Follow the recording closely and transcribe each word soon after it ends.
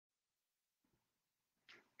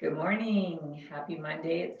Good morning. Happy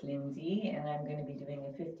Monday. It's Lindsay, and I'm going to be doing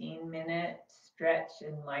a 15-minute stretch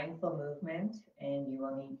and mindful movement, and you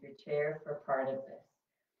will need your chair for part of this.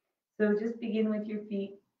 So just begin with your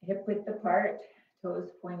feet hip width apart, toes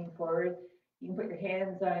pointing forward. You can put your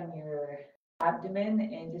hands on your abdomen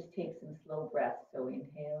and just take some slow breaths. So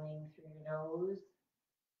inhaling through your nose,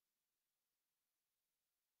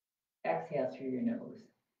 exhale through your nose.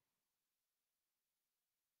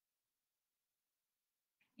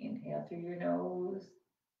 Inhale through your nose,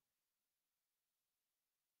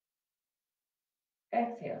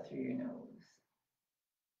 exhale through your nose.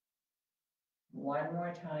 One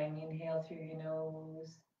more time, inhale through your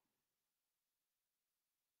nose,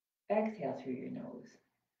 exhale through your nose.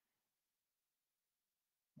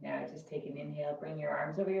 Now just take an inhale, bring your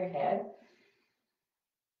arms over your head.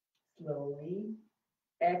 Slowly.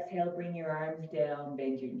 Exhale, bring your arms down,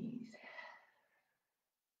 bend your knees.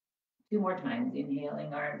 Two more times,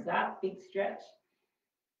 inhaling, arms up, big stretch.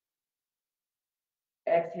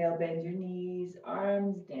 Exhale, bend your knees,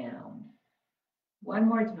 arms down. One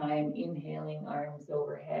more time, inhaling, arms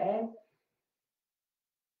overhead.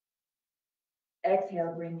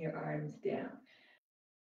 Exhale, bring your arms down.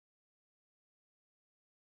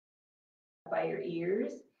 By your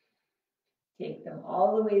ears, take them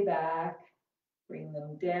all the way back, bring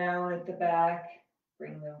them down at the back,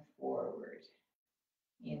 bring them forward.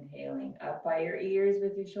 Inhaling up by your ears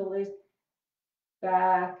with your shoulders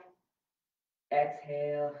back.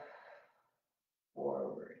 Exhale,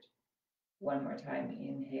 forward. One more time,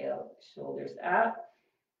 inhale, shoulders up.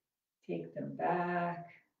 Take them back.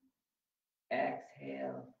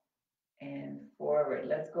 Exhale, and forward.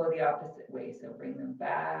 Let's go the opposite way. So bring them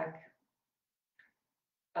back,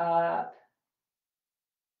 up,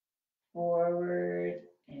 forward,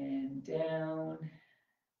 and down.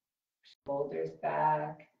 Shoulders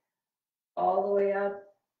back, all the way up,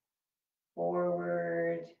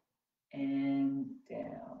 forward, and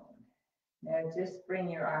down. Now just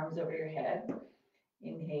bring your arms over your head,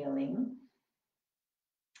 inhaling.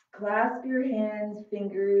 Clasp your hands,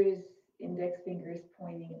 fingers, index fingers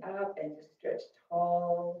pointing up, and just stretch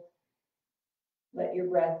tall. Let your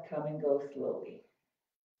breath come and go slowly.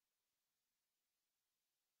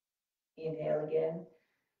 Inhale again.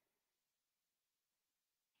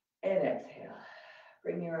 And exhale.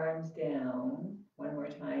 Bring your arms down. One more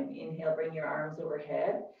time. Inhale, bring your arms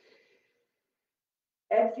overhead.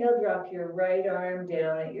 Exhale, drop your right arm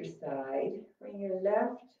down at your side. Bring your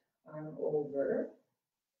left arm over.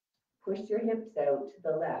 Push your hips out to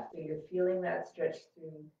the left. So you're feeling that stretch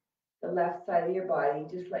through the left side of your body.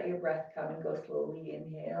 Just let your breath come and go slowly.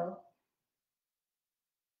 Inhale.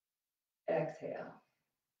 Exhale.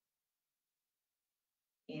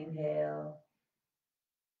 Inhale.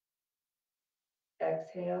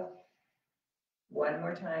 Exhale. One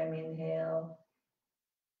more time. Inhale.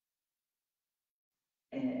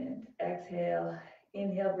 And exhale.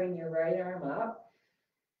 Inhale, bring your right arm up.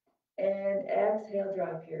 And exhale,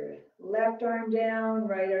 drop your left arm down.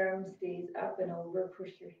 Right arm stays up and over.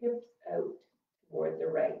 Push your hips out toward the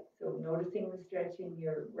right. So noticing the stretch in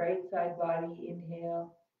your right side body.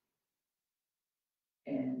 Inhale.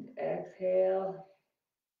 And exhale.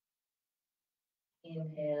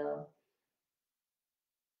 Inhale.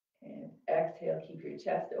 And exhale. Keep your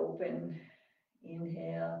chest open.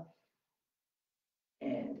 Inhale.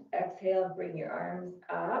 And exhale. Bring your arms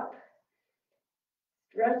up.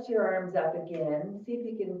 Stretch your arms up again. See if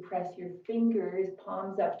you can press your fingers,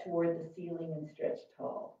 palms up toward the ceiling and stretch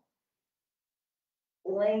tall.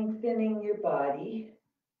 Lengthening your body.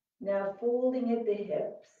 Now folding at the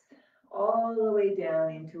hips, all the way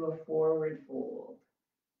down into a forward fold.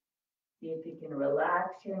 See if you can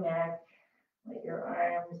relax your neck. Let your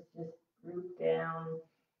arms just droop down.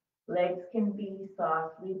 Legs can be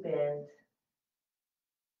softly bent.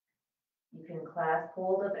 You can clasp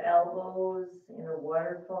hold of elbows in a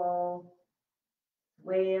waterfall.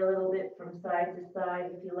 Sway a little bit from side to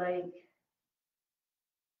side if you like.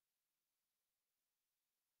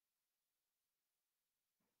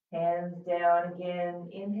 Hands down again.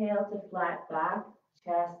 Inhale to flat back,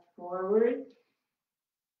 chest forward.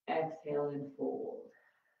 Exhale and fold.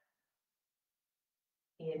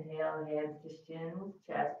 Inhale, hands to shins,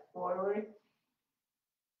 chest forward.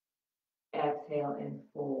 Exhale and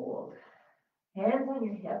fold. Hands on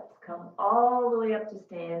your hips, come all the way up to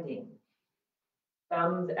standing.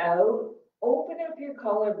 Thumbs out, open up your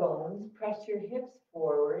collarbones, press your hips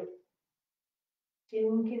forward.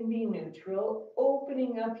 Chin can be neutral,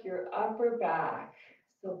 opening up your upper back.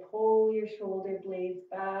 So pull your shoulder blades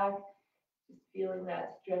back, just feeling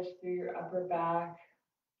that stretch through your upper back.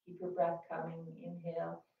 Keep your breath coming.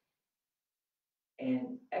 Inhale.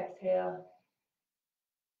 and exhale.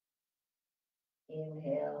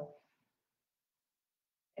 Inhale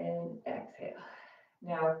and exhale.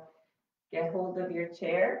 Now, get hold of your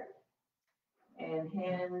chair and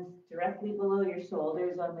hands directly below your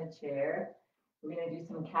shoulders on the chair. We're going to do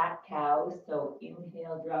some cat-cow. So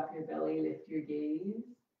inhale, drop your belly, lift your gaze.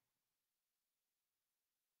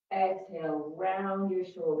 Exhale, round your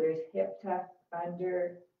shoulders, hip tuck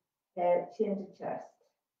under, head, chin to chest.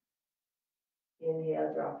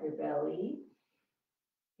 Inhale, drop your belly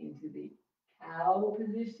into the cow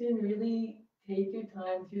position. Really take your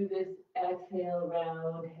time through this. Exhale,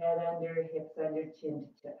 round, head under, hips under, chin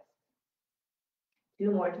to chest.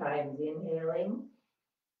 2 more times, inhaling.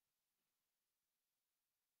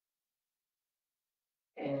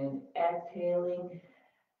 And exhaling,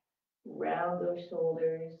 round those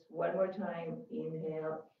shoulders. 1 more time,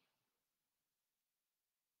 inhale.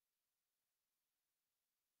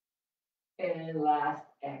 And last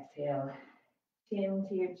exhale, chin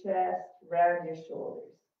to your chest, round your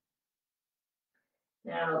shoulders.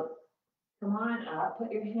 Now, come on up,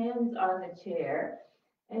 put your hands on the chair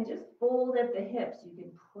and just fold at the hips. You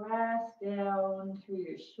can press down through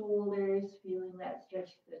your shoulders, feeling that stretch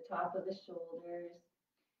to the top of the shoulders.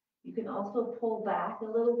 You can also pull back a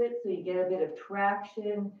little bit so you get a bit of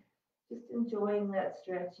traction. Just enjoying that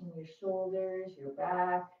stretch in your shoulders, your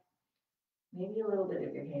back, maybe a little bit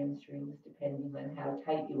of your hamstrings, depending on how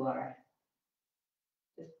tight you are.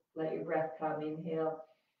 Just let your breath come, inhale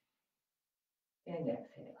and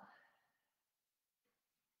exhale.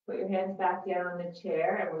 Put your hands back down on the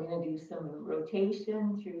chair, and we're going to do some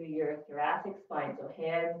rotation through your thoracic spine. So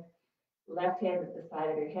left hand at the side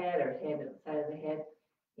of your head, or hand at the side of the head.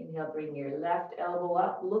 Inhale, bring your left elbow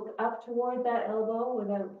up. Look up toward that elbow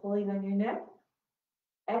without pulling on your neck.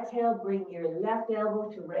 Exhale, bring your left elbow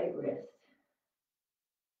to right wrist.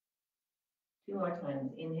 2 more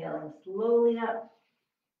times. Inhaling slowly up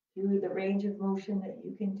through the range of motion that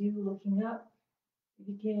you can do, looking up.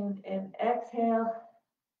 Begin and exhale.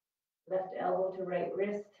 Left elbow to right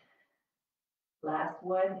wrist. Last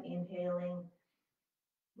one, inhaling,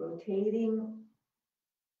 rotating,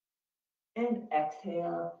 and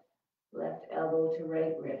exhale, left elbow to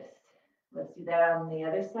right wrist. Let's do that on the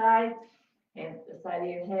other side. Hands at the side of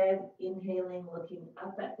your head, inhaling, looking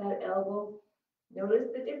up at that elbow. Notice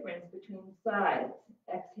the difference between sides.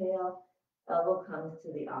 Exhale, elbow comes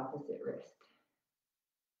to the opposite wrist.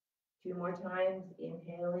 2 more times,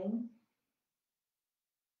 inhaling.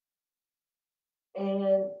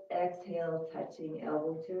 And exhale, touching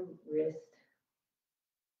elbow to wrist.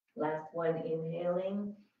 Last one,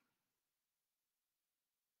 inhaling.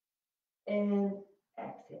 And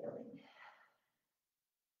exhaling.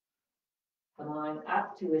 Come on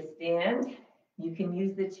up to a stand. You can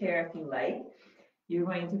use the chair if you like. You're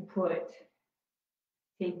going to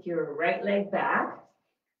take your right leg back.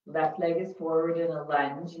 Left leg is forward in a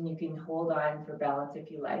lunge, and you can hold on for balance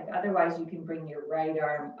if you like. Otherwise, you can bring your right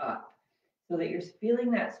arm up so that you're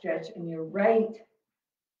feeling that stretch in your right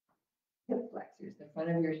hip flexors, the front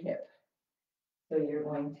of your hip. So you're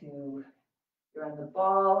on the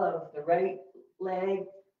ball of the right leg,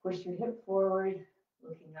 push your hip forward,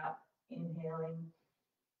 looking up, inhaling,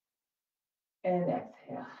 and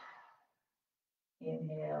exhale.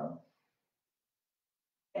 Inhale,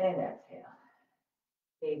 and exhale.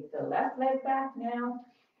 Take the left leg back now.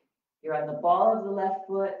 You're on the ball of the left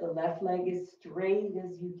foot. The left leg is straight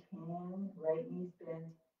as you can. Right knee's bent.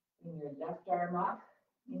 Bring your left arm up.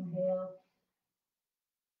 Inhale,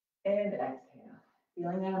 and exhale.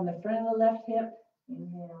 Feeling that on the front of the left hip.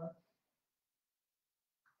 Inhale,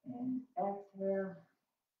 and exhale.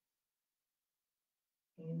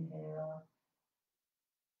 Inhale,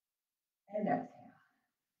 and exhale.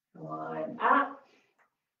 Come on up.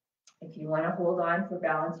 If you want to hold on for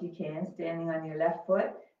balance, you can, standing on your left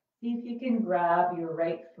foot. See if you can grab your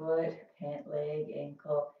right foot, pant leg,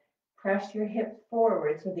 ankle. Press your hip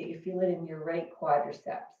forward so that you feel it in your right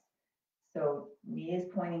quadriceps. So knee is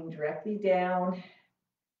pointing directly down.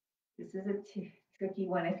 This is a tricky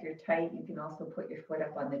one. If you're tight, you can also put your foot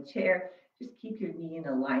up on the chair. Just keep your knee in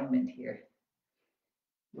alignment here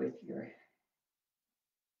with your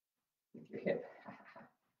hip.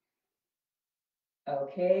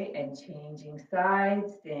 Okay, and changing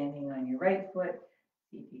sides, standing on your right foot.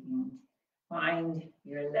 See if you can find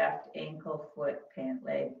your left ankle, foot, pant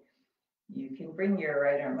leg. You can bring your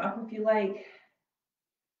right arm up if you like.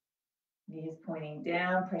 Knees pointing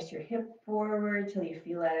down, press your hip forward till you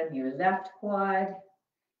feel that in your left quad.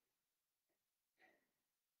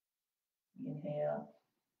 Inhale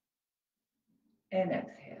and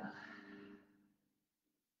exhale.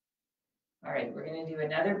 All right, we're going to do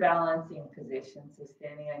another balancing position. So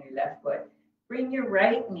standing on your left foot, bring your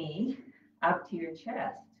right knee up to your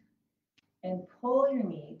chest and pull your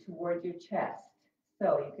knee towards your chest.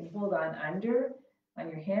 So you can hold on under on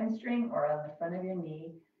your hamstring or on the front of your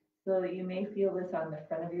knee, so that you may feel this on the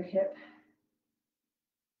front of your hip.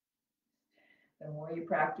 The more you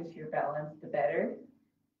practice your balance, the better.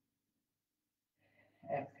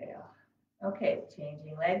 Exhale. Okay,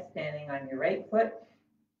 changing legs, standing on your right foot.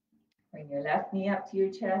 Bring your left knee up to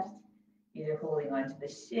your chest, either holding onto the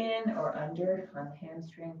shin or under on the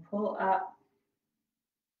hamstring. Pull up.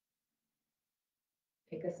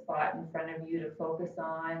 Pick a spot in front of you to focus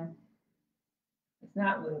on. It's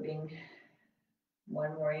not moving.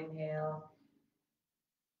 One more inhale.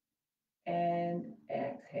 And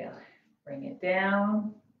exhale. Bring it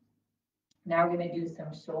down. Now we're going to do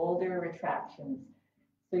some shoulder retractions.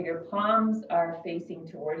 So your palms are facing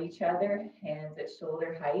toward each other, hands at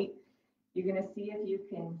shoulder height. You're going to see if you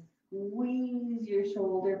can squeeze your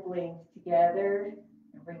shoulder blades together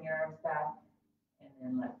and bring your arms back and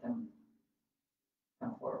then let them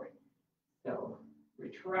come forward. So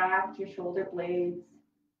retract your shoulder blades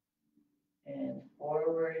and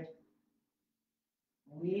forward.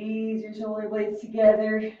 Squeeze your shoulder blades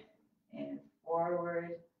together and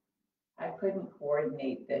forward. I couldn't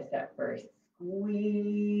coordinate this at first.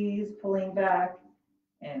 Squeeze, pulling back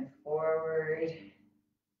and forward.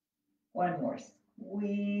 One more,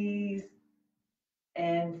 squeeze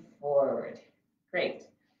and forward. Great.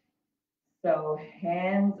 So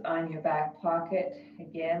hands on your back pocket.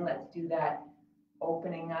 Again, let's do that.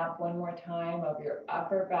 Opening up one more time of your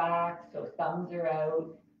upper back. So thumbs are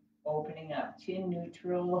out. Opening up, chin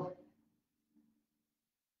neutral.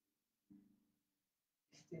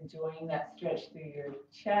 Just enjoying that stretch through your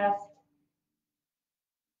chest.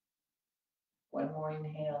 One more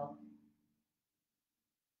inhale.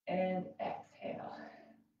 And exhale.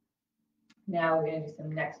 Now we're going to do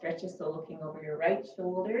some neck stretches. So looking over your right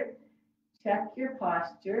shoulder, check your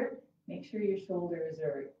posture. Make sure your shoulders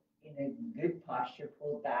are in a good posture,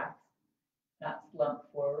 pulled back, not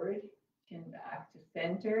slumped forward, chin back to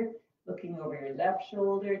center. Looking over your left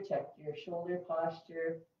shoulder, check your shoulder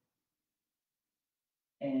posture.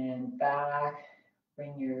 And back,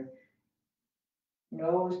 bring your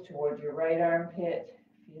nose toward your right armpit,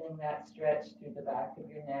 feeling that stretch through the back of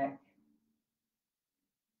your neck.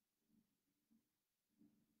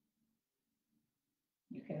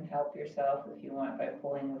 You can help yourself if you want by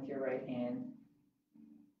pulling with your right hand.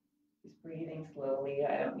 Just breathing slowly.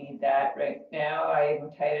 I don't need that right now.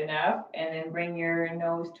 I'm tight enough. And then bring your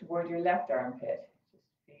nose toward your left armpit. Just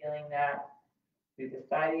feeling that through the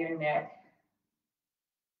side of your neck.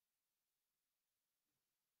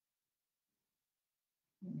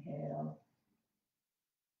 Inhale.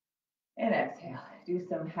 And exhale. Do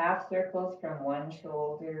some half circles from one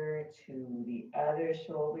shoulder to the other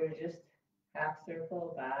shoulder. Just half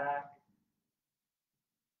circle back.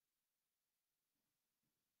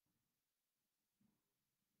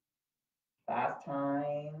 Last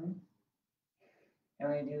time. And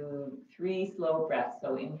we're going to do 3 slow breaths.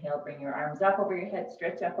 So inhale, bring your arms up over your head,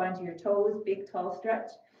 stretch up onto your toes, big tall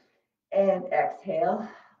stretch. And exhale.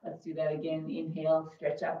 Let's do that again. Inhale,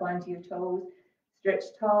 stretch up onto your toes, stretch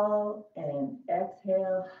tall, and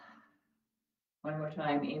exhale. One more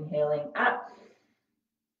time, inhaling up,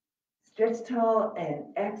 stretch tall, and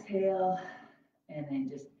exhale. And then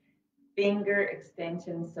just finger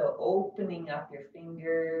extension. So opening up your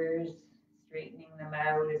fingers, straightening them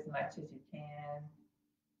out as much as you can,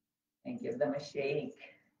 and give them a shake.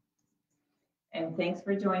 And thanks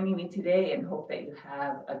for joining me today, and hope that you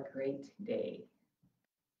have a great day.